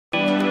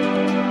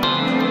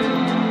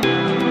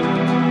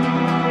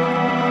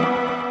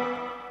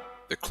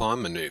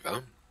climb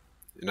maneuver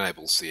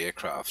enables the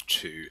aircraft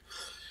to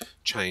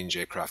change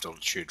aircraft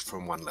altitude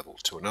from one level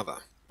to another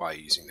by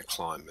using the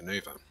climb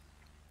maneuver.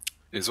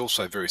 It is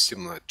also very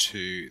similar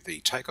to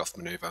the takeoff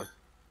maneuver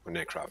when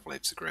aircraft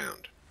leaves the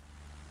ground.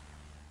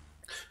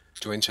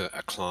 To enter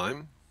a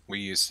climb, we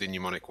use the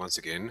mnemonic once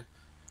again,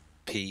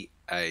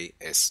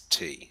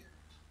 PAST.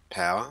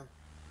 Power,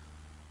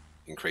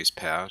 increase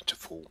power to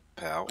full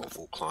power or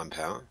full climb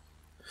power.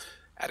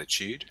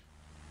 Attitude,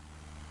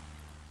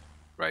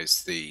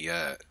 raise the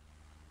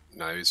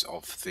nose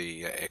of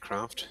the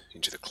aircraft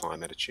into the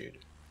climb attitude.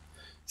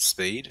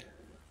 Speed,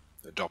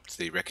 adopt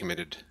the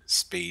recommended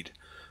speed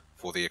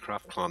for the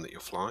aircraft climb that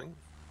you're flying.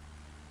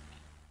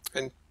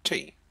 And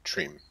T,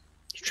 trim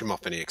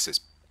off any excess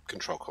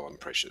control column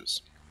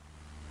pressures.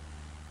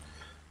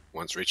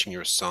 Once reaching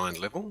your assigned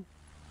level,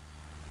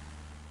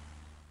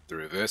 the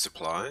reverse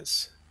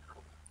applies,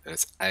 and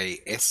it's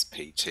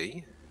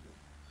ASPT,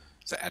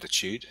 so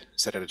attitude,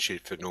 set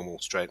attitude for normal,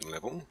 straight and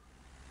level.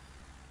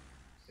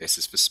 S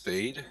is for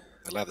speed,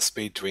 allow the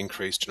speed to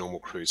increase to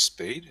normal cruise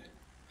speed.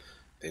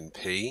 Then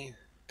P,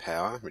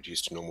 power,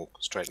 reduce to normal,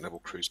 straight and level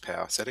cruise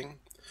power setting.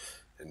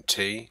 And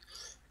T,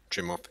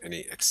 trim off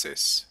any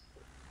excess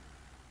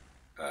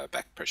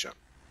back pressure.